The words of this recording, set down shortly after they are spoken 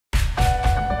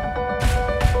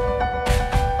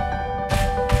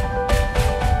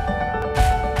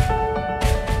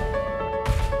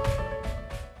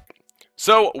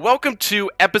So, welcome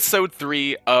to episode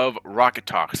 3 of Rocket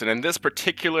Talks, and in this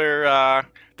particular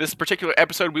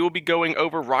episode, we will be going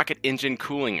over rocket engine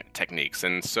cooling techniques.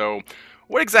 And so,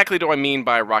 what exactly do I mean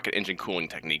by rocket engine cooling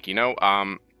technique?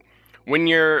 When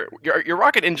your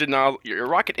rocket engine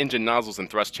nozzles and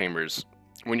thrust chambers,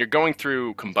 when you're going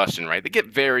through combustion, right, they get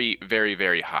very, very,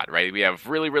 very hot, right? We have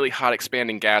really, really hot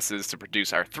expanding gases to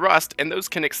produce our thrust, and those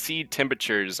can exceed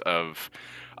temperatures of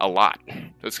a lot.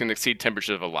 Those can exceed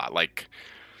temperatures of a lot, like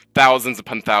thousands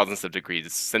upon thousands of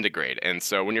degrees centigrade. And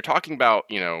so when you're talking about,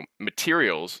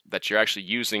 materials that you're actually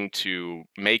using to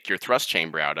make your thrust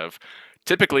chamber out of,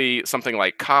 typically something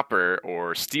like copper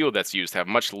or steel that's used have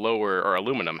much lower, or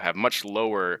aluminum have much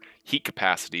lower heat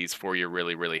capacities for your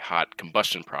really, really hot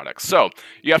combustion products. So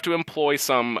you have to employ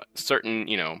some certain,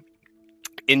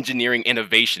 engineering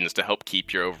innovations to help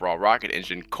keep your overall rocket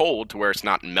engine cold to where it's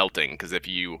not melting. Because if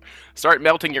you start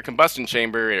melting your combustion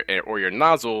chamber or your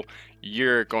nozzle,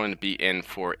 you're going to be in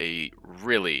for a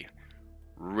really,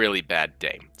 really bad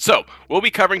day. So we'll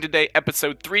be covering today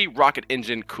episode 3, rocket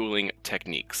engine cooling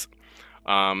techniques.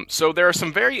 So there are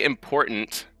some very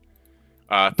important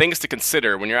things to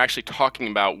consider when you're actually talking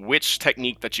about which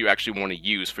technique that you actually want to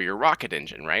use for your rocket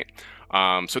engine, right?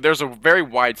 So there's a very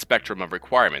wide spectrum of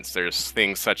requirements. There's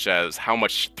things such as how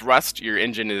much thrust your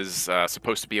engine is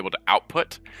supposed to be able to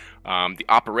output, the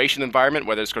operation environment,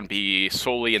 whether it's going to be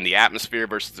solely in the atmosphere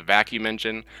versus a vacuum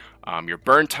engine, your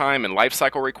burn time and life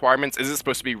cycle requirements. Is it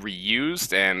supposed to be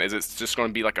reused, and is it just going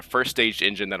to be like a first stage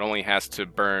engine that only has to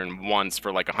burn once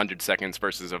for like 100 seconds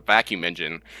versus a vacuum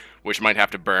engine, which might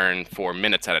have to burn for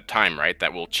minutes at a time, right?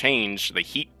 That will change the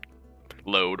heat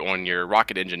load on your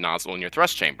rocket engine nozzle and your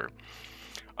thrust chamber.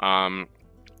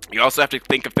 You also have to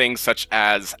think of things such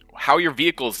as how your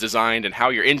vehicle is designed and how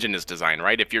your engine is designed,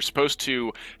 right? If you're supposed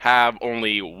to have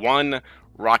only one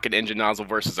rocket engine nozzle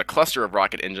versus a cluster of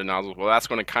rocket engine nozzles, well, that's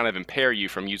going to kind of impair you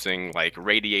from using like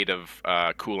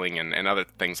radiative cooling and other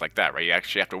things like that, right? You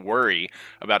actually have to worry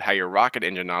about how your rocket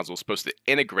engine nozzle is supposed to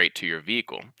integrate to your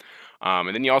vehicle.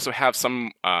 And then you also have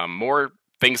some more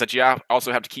things that you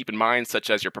also have to keep in mind, such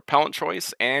as your propellant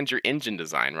choice and your engine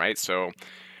design, right? So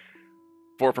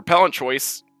for propellant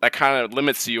choice, that kind of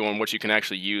limits you on what you can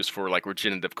actually use for like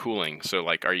regenerative cooling. So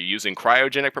like, are you using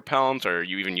cryogenic propellants, or are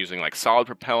you even using like solid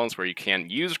propellants where you can't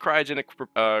use cryogenic,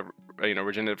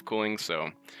 regenerative cooling?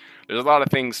 So there's a lot of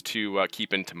things to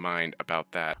keep into mind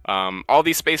about that. All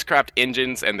these spacecraft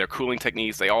engines and their cooling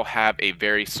techniques, they all have a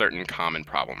very certain common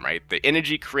problem, right? The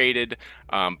energy created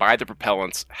by the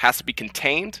propellants has to be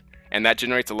contained, and that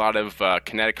generates a lot of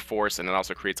kinetic force, and it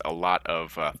also creates a lot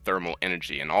of thermal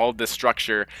energy. And all of this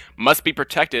structure must be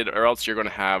protected, or else you're going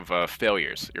to have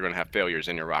failures. You're going to have failures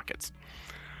in your rockets.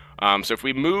 So if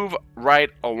we move right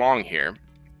along here,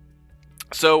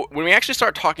 so when we actually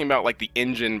start talking about like the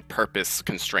engine purpose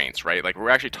constraints, right? Like we're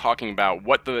actually talking about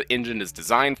what the engine is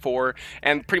designed for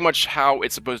and pretty much how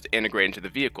it's supposed to integrate into the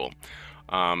vehicle.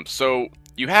 So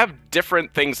you have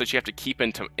different things that you have to keep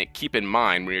in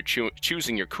mind when you're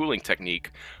choosing your cooling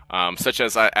technique, such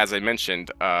as I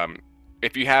mentioned,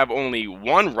 if you have only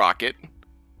one rocket,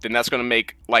 then that's going to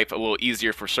make life a little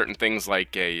easier for certain things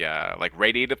like like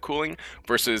radiative cooling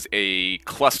versus a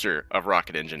cluster of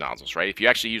rocket engine nozzles, right? If you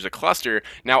actually use a cluster,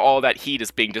 now all that heat is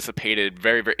being dissipated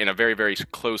in a very, very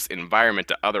close environment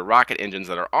to other rocket engines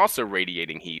that are also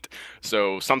radiating heat.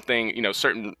 So something,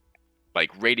 certain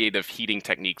like radiative heating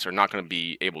techniques are not going to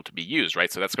be able to be used,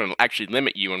 right? So that's going to actually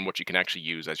limit you on what you can actually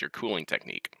use as your cooling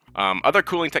technique. Other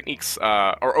cooling techniques,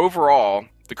 or overall,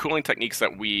 the cooling techniques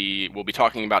that we will be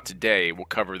talking about today will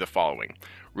cover the following: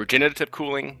 regenerative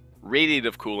cooling,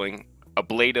 radiative cooling,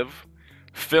 ablative,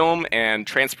 film, and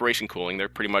transpiration cooling. They're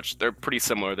pretty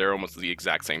similar. They're almost the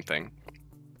exact same thing.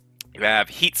 You have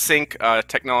heat sink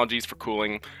technologies for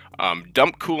cooling,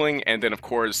 dump cooling, and then of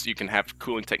course you can have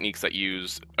cooling techniques that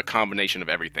use a combination of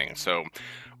everything. So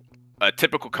a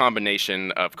typical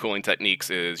combination of cooling techniques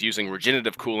is using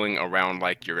regenerative cooling around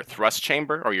like your thrust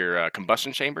chamber or your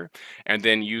combustion chamber, and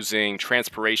then using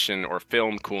transpiration or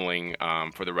film cooling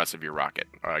for the rest of your rocket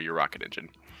engine.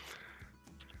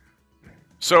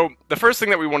 So the first thing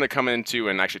that we want to come into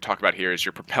and actually talk about here is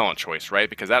your propellant choice, right?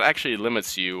 Because that actually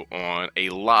limits you on a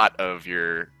lot of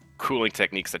your cooling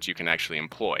techniques that you can actually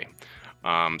employ.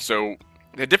 So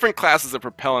the different classes of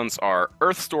propellants are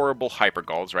earth-storable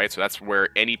hypergalls, right? So that's where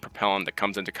any propellant that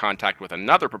comes into contact with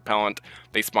another propellant,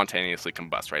 they spontaneously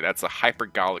combust, right? That's a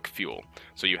hypergallic fuel.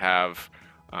 So you have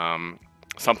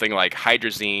something like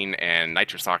hydrazine and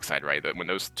nitrous oxide, right? That when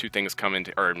those two things come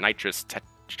into, or nitrous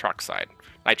tetroxide.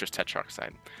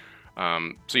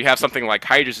 So you have something like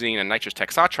hydrazine and nitrous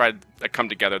tetroxide that come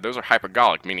together. Those are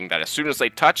hypergallic, meaning that as soon as they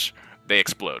touch, they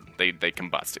explode. They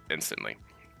combust instantly.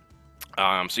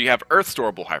 So you have Earth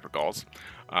storable hypergalls.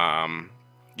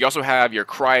 You also have your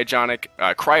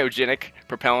cryogenic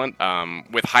propellant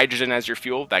with hydrogen as your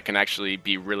fuel that can actually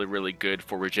be really, really good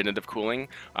for regenerative cooling,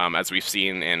 as we've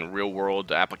seen in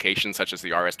real-world applications such as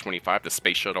the RS-25, the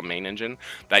Space Shuttle main engine,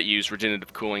 that use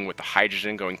regenerative cooling with the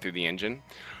hydrogen going through the engine.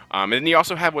 And then you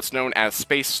also have what's known as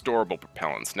space storable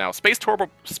propellants. Now, space storable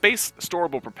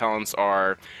propellants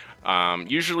are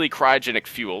usually cryogenic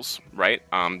fuels, right?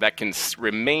 That can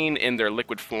remain in their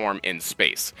liquid form in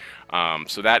space.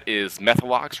 So that is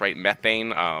methalox, right?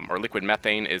 Methane or liquid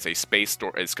methane is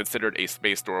considered a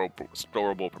space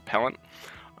storable propellant.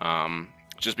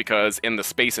 Just because in the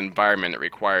space environment it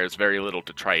requires very little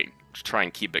to try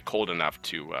and keep it cold enough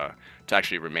to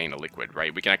actually remain a liquid,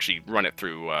 right? We can actually run it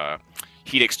through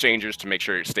heat exchangers to make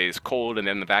sure it stays cold, and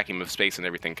then the vacuum of space and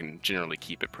everything can generally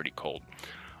keep it pretty cold.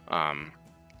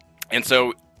 And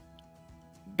so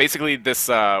basically this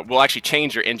will actually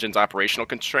change your engine's operational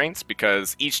constraints,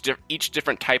 because each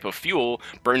different type of fuel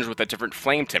burns with a different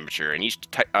flame temperature, and each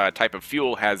type of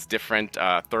fuel has different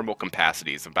thermal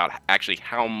capacities about actually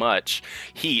how much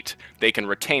heat they can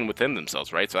retain within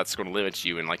themselves, right? So that's going to limit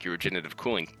you in like your regenerative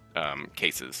cooling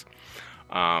cases.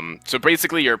 So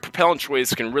basically your propellant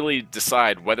choice can really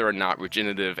decide whether or not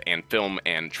regenerative and film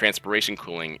and transpiration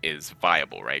cooling is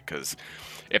viable, right? Because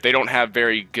if they don't have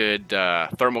very good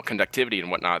thermal conductivity and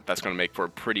whatnot, that's going to make for a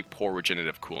pretty poor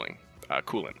regenerative coolant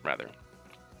rather.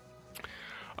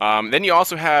 Then you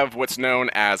also have what's known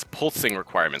as pulsing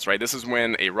requirements, right? This is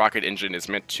when a rocket engine is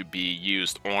meant to be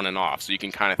used on and off. So you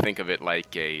can kind of think of it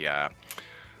like an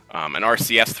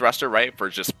RCS thruster, right, for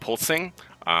just pulsing.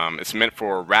 It's meant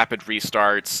for rapid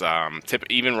restarts.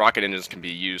 Even rocket engines can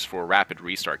be used for rapid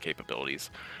restart capabilities.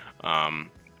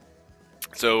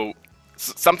 So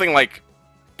something like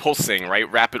pulsing,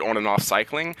 right, rapid on and off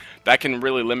cycling, that can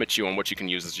really limit you on what you can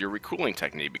use as your recooling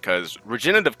technique, because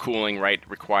regenerative cooling, right,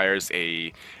 requires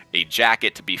a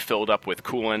jacket to be filled up with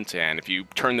coolant, and if you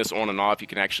turn this on and off, you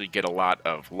can actually get a lot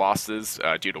of losses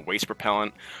due to waste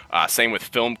propellant. Same with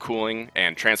film cooling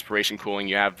and transpiration cooling.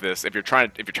 You have this, if you're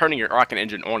turning your rocket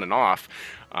engine on and off,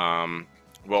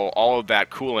 well, all of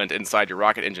that coolant inside your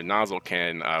rocket engine nozzle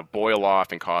can boil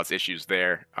off and cause issues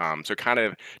there. So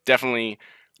it definitely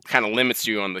limits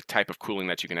you on the type of cooling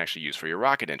that you can actually use for your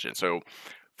rocket engine. So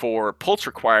for pulse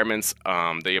requirements,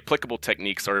 the applicable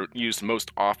techniques are used most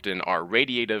often are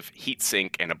radiative, heat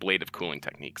sink, and ablative cooling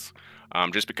techniques,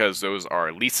 just because those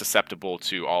are least susceptible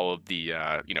to all of the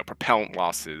propellant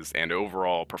losses and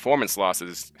overall performance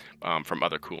losses from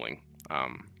other cooling.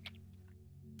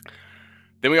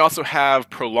 Then we also have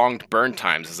prolonged burn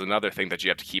times is another thing that you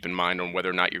have to keep in mind on whether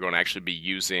or not you're going to actually be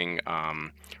using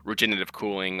regenerative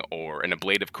cooling or an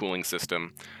ablative cooling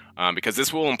system, because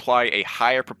this will imply a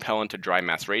higher propellant to dry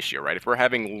mass ratio, right? If we're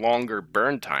having longer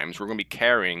burn times, we're going to be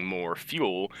carrying more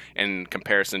fuel in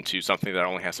comparison to something that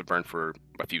only has to burn for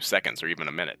a few seconds or even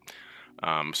a minute.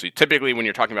 So typically when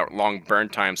you're talking about long burn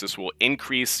times, this will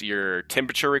increase your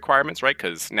temperature requirements, right?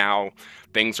 Because now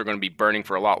things are going to be burning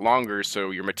for a lot longer, so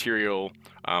your material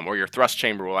or your thrust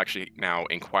chamber will actually now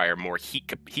require more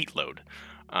heat load.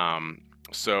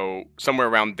 So somewhere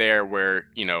around there where,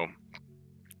 you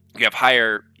have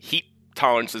higher heat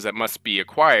tolerances that must be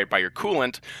acquired by your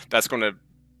coolant,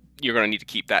 you're going to need to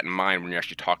keep that in mind when you're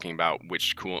actually talking about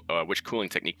which cooling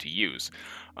technique to use.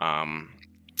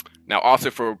 Now,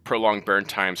 also for prolonged burn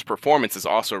times, performance is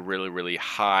also a really, really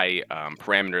high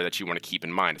parameter that you want to keep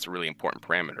in mind. It's a really important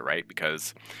parameter, right?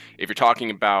 Because if you're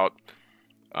talking about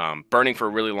burning for a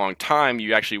really long time,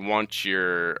 you actually want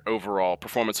your overall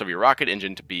performance of your rocket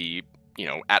engine to be,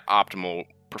 at optimal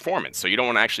performance. So you don't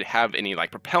want to actually have any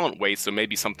like propellant waste. So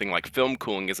maybe something like film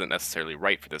cooling isn't necessarily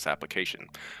right for this application.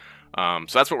 So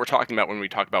that's what we're talking about when we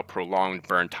talk about prolonged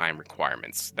burn time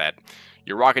requirements, that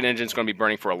your rocket engine is going to be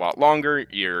burning for a lot longer.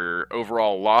 Your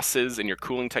overall losses in your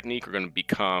cooling technique are going to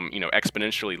become,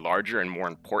 exponentially larger and more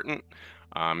important.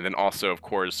 And then also, of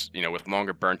course, with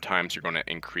longer burn times, you're going to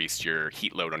increase your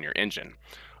heat load on your engine.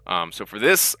 So for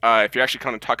this, if you actually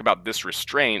kind of talk about this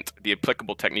restraint, the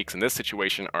applicable techniques in this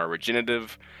situation are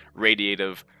regenerative,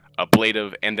 radiative,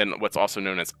 ablative, and then what's also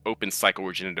known as open cycle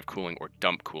regenerative cooling or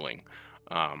dump cooling.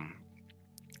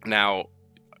 Now,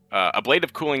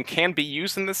 ablative cooling can be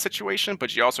used in this situation,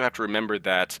 but you also have to remember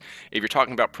that if you're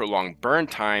talking about prolonged burn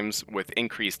times with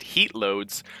increased heat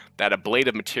loads, that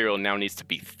ablative material now needs to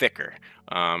be thicker.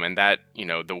 And that,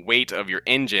 the weight of your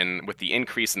engine with the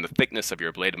increase in the thickness of your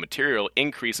ablative material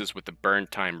increases with the burn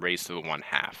time raised to the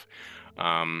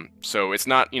 1/2. So it's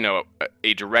not,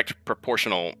 a direct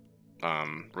proportional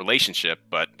relationship,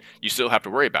 but you still have to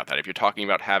worry about that. If you're talking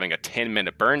about having a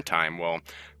 10-minute burn time, well,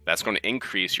 that's going to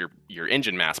increase your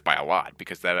engine mass by a lot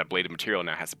because that ablative material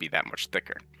now has to be that much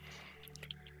thicker.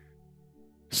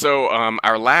 So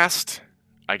our last,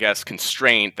 I guess,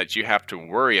 constraint that you have to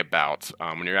worry about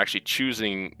when you're actually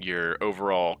choosing your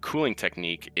overall cooling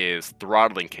technique is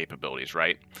throttling capabilities,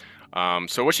 right?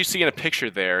 So what you see in a picture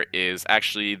there is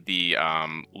actually the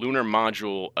lunar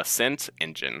module ascent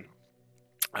engine.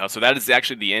 So that is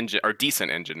actually the engine, or descent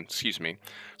engine, excuse me.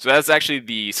 So that's actually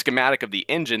the schematic of the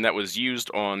engine that was used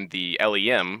on the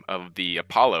LEM of the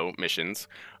Apollo missions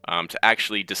to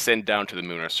actually descend down to the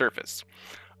lunar surface.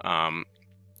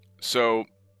 So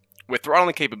with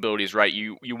throttling capabilities, right,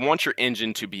 you want your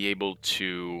engine to be able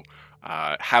to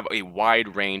have a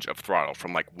wide range of throttle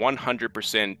from like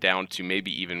 100% down to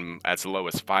maybe even as low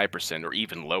as 5% or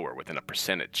even lower within a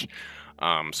percentage.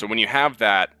 So when you have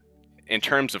that, in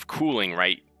terms of cooling,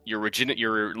 right, you're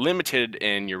limited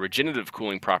in your regenerative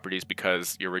cooling properties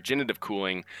because your regenerative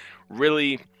cooling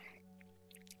really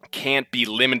can't be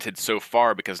limited so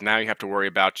far because now you have to worry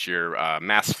about your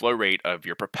mass flow rate of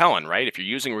your propellant, right? If you're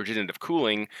using regenerative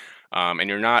cooling and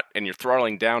you're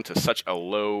throttling down to such a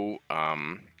low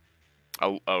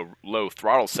low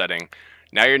throttle setting,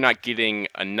 now you're not getting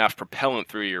enough propellant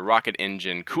through your rocket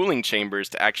engine cooling chambers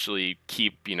to actually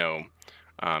keep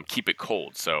keep it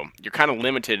cold. So you're kind of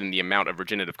limited in the amount of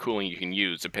regenerative cooling you can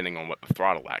use depending on what the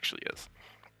throttle actually is.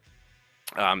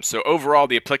 So overall,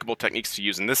 the applicable techniques to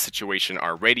use in this situation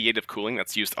are radiative cooling,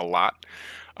 that's used a lot.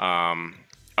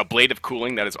 Ablative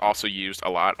cooling, that is also used a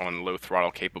lot on low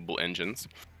throttle capable engines.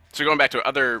 So going back to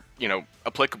other,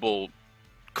 applicable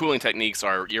cooling techniques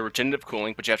are your regenerative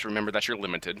cooling, but you have to remember that you're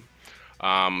limited.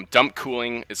 Dump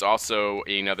cooling is also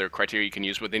another criteria you can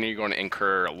use, but then you're going to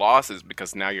incur losses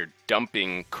because now you're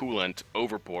dumping coolant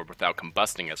overboard without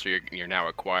combusting it, so you're now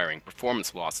acquiring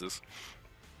performance losses.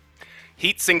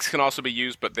 Heat sinks can also be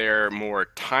used, but they're more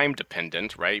time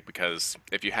dependent, right? Because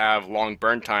if you have long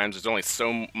burn times, there's only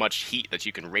so much heat that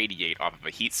you can radiate off of a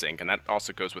heat sink, and that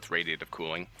also goes with radiative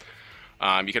cooling.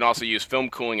 You can also use film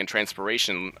cooling and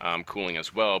transpiration cooling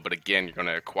as well, but again, you're going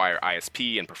to acquire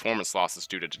ISP and performance losses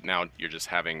due to now you're just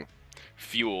having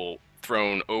fuel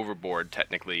thrown overboard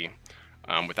technically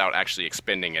without actually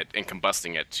expending it and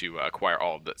combusting it to acquire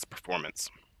all of this performance.